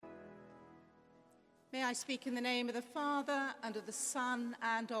May I speak in the name of the Father, and of the Son,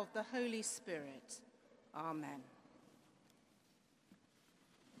 and of the Holy Spirit. Amen.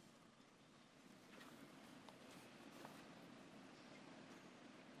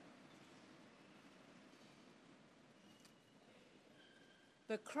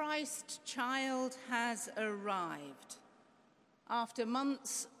 The Christ child has arrived. After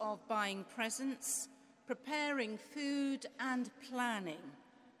months of buying presents, preparing food and planning,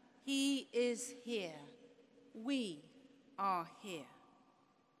 he is here. We are here.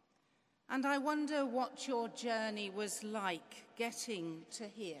 And I wonder what your journey was like getting to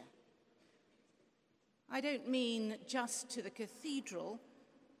here. I don't mean just to the cathedral,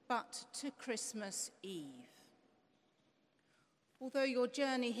 but to Christmas Eve. Although your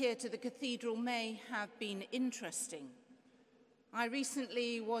journey here to the cathedral may have been interesting, I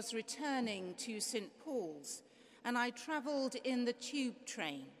recently was returning to St. Paul's, and I travelled in the tube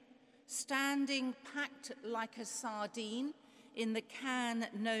train, standing packed like a sardine in the can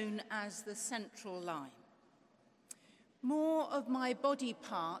known as the Central Line. More of my body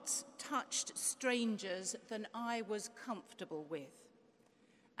parts touched strangers than I was comfortable with.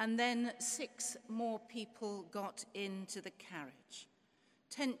 And then 6 more people got into the carriage.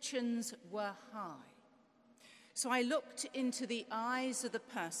 Tensions were high. So I looked into the eyes of the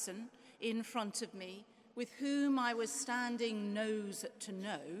person in front of me with whom I was standing nose to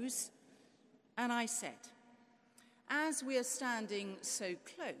nose, and I said, "As we are standing so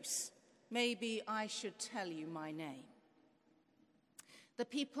close, maybe I should tell you my name." The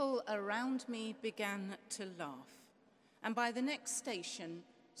people around me began to laugh, and by the next station,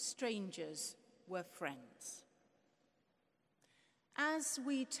 strangers were friends. As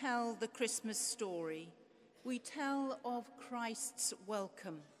we tell the Christmas story, we tell of Christ's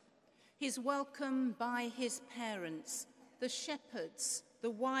welcome, his welcome by his parents, the shepherds, the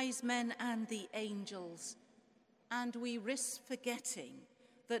wise men and the angels, and we risk forgetting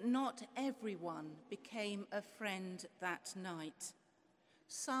that not everyone became a friend that night.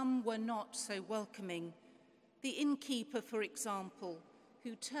 Some were not so welcoming. The innkeeper, for example,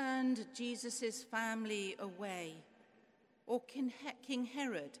 who turned Jesus' family away, or King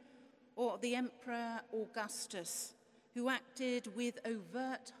Herod, or the Emperor Augustus, who acted with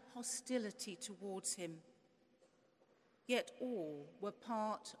overt hostility towards him. Yet all were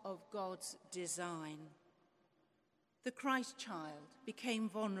part of God's design. The Christ child became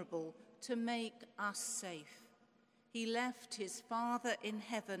vulnerable to make us safe. He left his Father in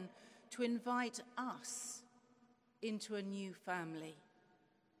heaven to invite us into a new family.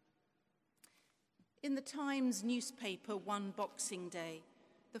 In the Times newspaper one Boxing Day,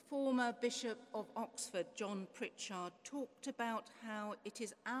 the former Bishop of Oxford, John Pritchard, talked about how it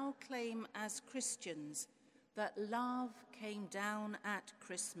is our claim as Christians that love came down at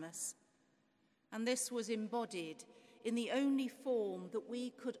Christmas. And this was embodied in the only form that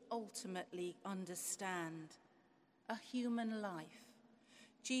we could ultimately understand, a human life.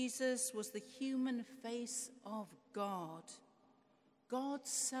 Jesus was the human face of God, God's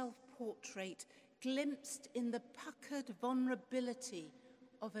self-portrait glimpsed in the puckered vulnerability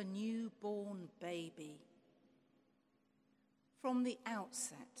of a newborn baby. From the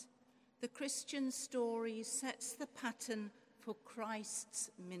outset, the Christian story sets the pattern for Christ's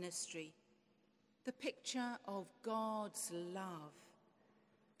ministry, the picture of God's love,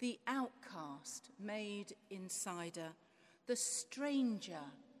 the outcast made insider, the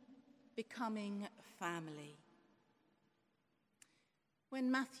stranger becoming family. When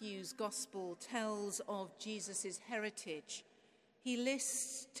Matthew's Gospel tells of Jesus' heritage, he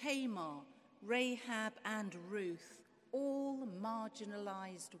lists Tamar, Rahab, and Ruth, all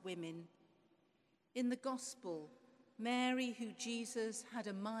marginalized women. In the Gospel, Mary, who Jesus had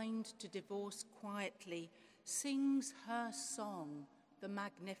a mind to divorce quietly, sings her song, the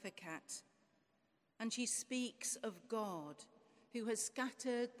Magnificat, and she speaks of God, who has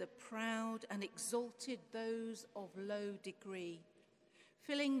scattered the proud and exalted those of low degree,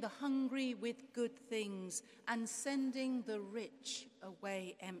 filling the hungry with good things and sending the rich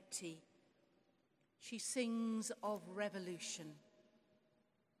away empty. She sings of revolution.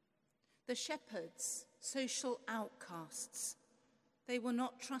 The shepherds, social outcasts, they were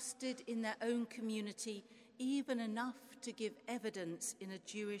not trusted in their own community even enough to give evidence in a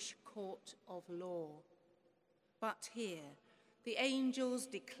Jewish court of law. But here, the angels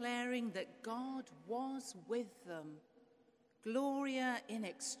declaring that God was with them, Gloria in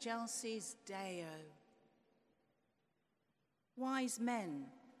excelsis Deo. Wise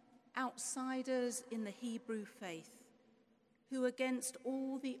men, outsiders in the Hebrew faith, who against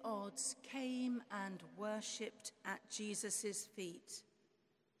all the odds came and worshipped at Jesus' feet.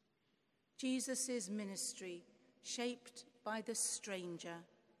 Jesus' ministry shaped by the stranger,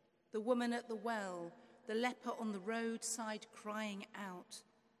 the woman at the well, the leper on the roadside crying out,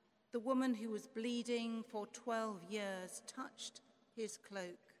 the woman who was bleeding for 12 years touched his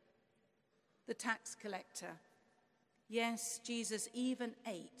cloak, the tax collector. Yes, Jesus even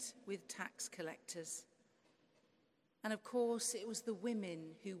ate with tax collectors. And of course, it was the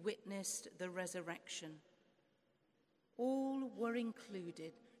women who witnessed the resurrection. All were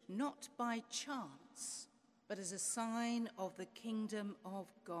included, not by chance, but as a sign of the kingdom of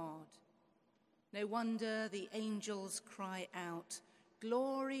God. No wonder the angels cry out,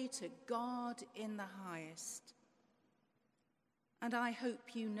 "Glory to God in the highest." And I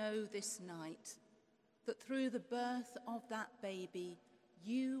hope you know this night that through the birth of that baby,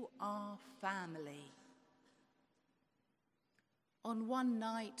 you are family. On one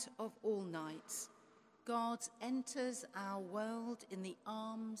night of all nights, God enters our world in the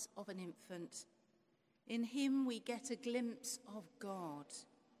arms of an infant. In him we get a glimpse of God.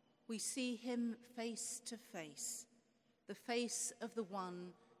 We see him face to face, the face of the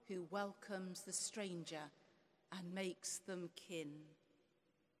one who welcomes the stranger and makes them kin.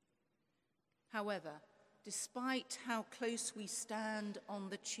 However, despite how close we stand on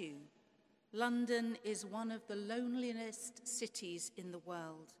the tube, London is one of the loneliest cities in the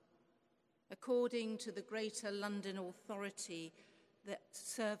world. According to the Greater London Authority, the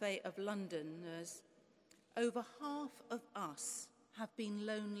Survey of Londoners, over half of us have been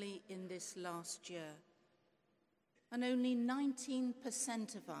lonely in this last year. And only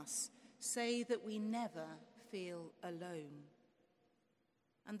 19% of us say that we never feel alone.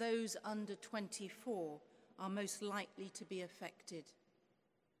 And those under 24 are most likely to be affected.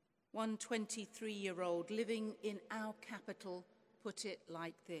 One 23-year-old living in our capital put it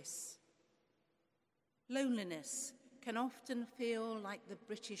like this: "Loneliness can often feel like the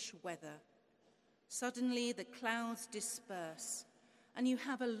British weather. Suddenly the clouds disperse and you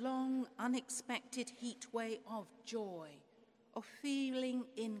have a long, unexpected heat wave of joy, of feeling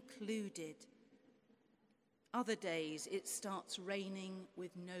included. Other days it starts raining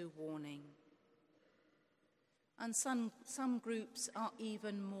with no warning. And some groups are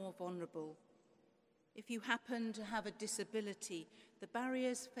even more vulnerable. If you happen to have a disability, the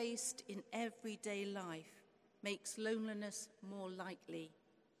barriers faced in everyday life makes loneliness more likely.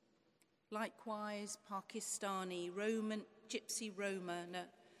 Likewise, Pakistani, Roman, Gypsy Roma,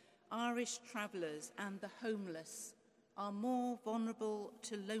 Irish travellers and the homeless are more vulnerable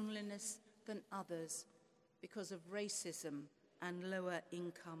to loneliness than others because of racism and lower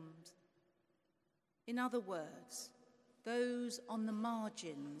incomes. In other words, those on the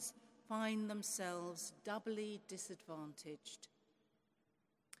margins find themselves doubly disadvantaged.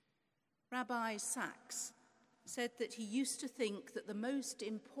 Rabbi Sacks said that he used to think that the most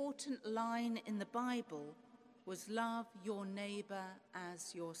important line in the Bible was "Love your neighbour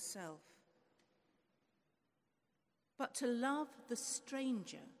as yourself." But to love the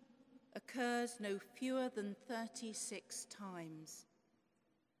stranger occurs no fewer than 36 times.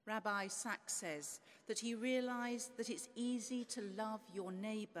 Rabbi Sacks says that he realized that it's easy to love your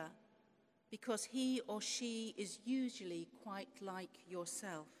neighbour because he or she is usually quite like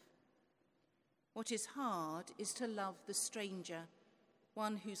yourself. What is hard is to love the stranger,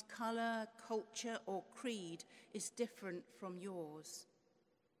 one whose colour, culture, or creed is different from yours.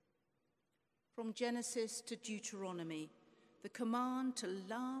 From Genesis to Deuteronomy, the command to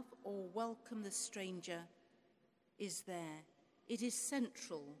love or welcome the stranger is there. It is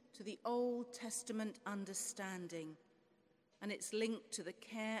central to the Old Testament understanding, and it's linked to the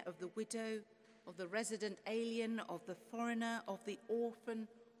care of the widow, of the resident alien, of the foreigner, of the orphan,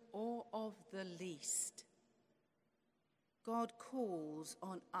 or of the least. God calls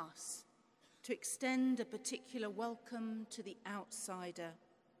on us to extend a particular welcome to the outsider,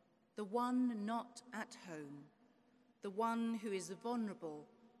 the one not at home, the one who is vulnerable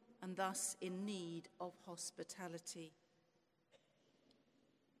and thus in need of hospitality.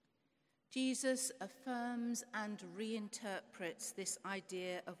 Jesus affirms and reinterprets this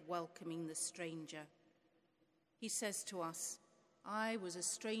idea of welcoming the stranger. He says to us, "I was a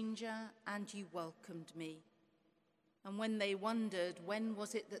stranger and you welcomed me." And when they wondered when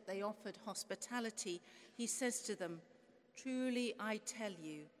was it that they offered hospitality, he says to them, "Truly I tell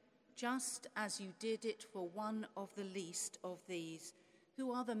you, just as you did it for one of the least of these,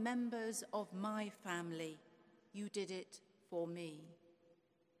 who are the members of my family, you did it for me."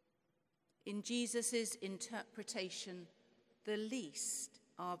 In Jesus' interpretation, the least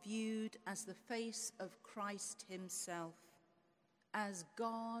are viewed as the face of Christ himself, as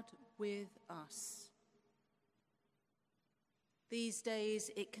God with us. These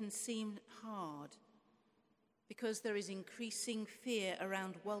days it can seem hard because there is increasing fear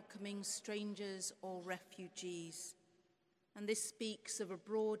around welcoming strangers or refugees, and this speaks of a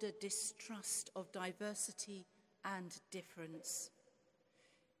broader distrust of diversity and difference.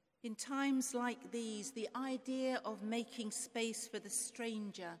 In times like these, the idea of making space for the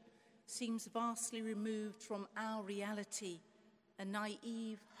stranger seems vastly removed from our reality, a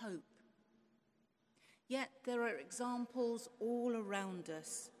naive hope. Yet there are examples all around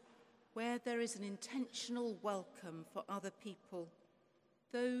us where there is an intentional welcome for other people,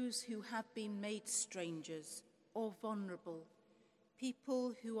 those who have been made strangers or vulnerable,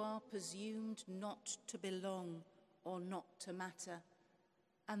 people who are presumed not to belong or not to matter,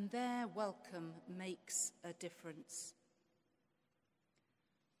 and their welcome makes a difference.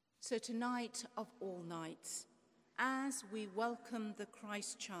 So tonight of all nights, as we welcome the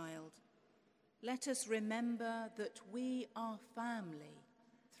Christ child, let us remember that we are family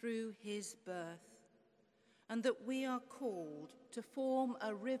through his birth, and that we are called to form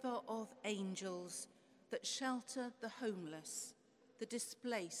a river of angels that shelter the homeless, the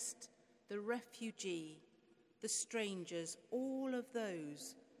displaced, the refugee, the strangers, all of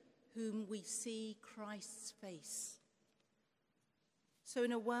those whom we see Christ's face. So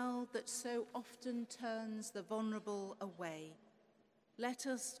in a world that so often turns the vulnerable away, let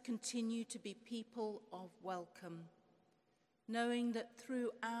us continue to be people of welcome, knowing that through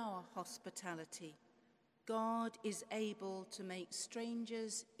our hospitality, God is able to make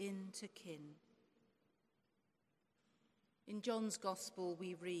strangers into kin. In John's Gospel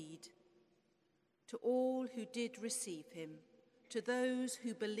we read, "To all who did receive him, to those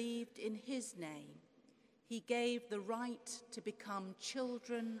who believed in his name, he gave the right to become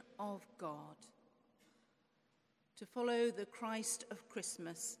children of God." To follow the Christ of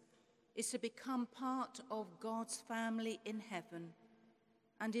Christmas is to become part of God's family in heaven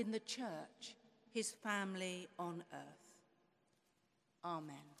and in the church, his family on earth.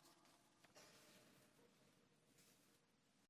 Amen.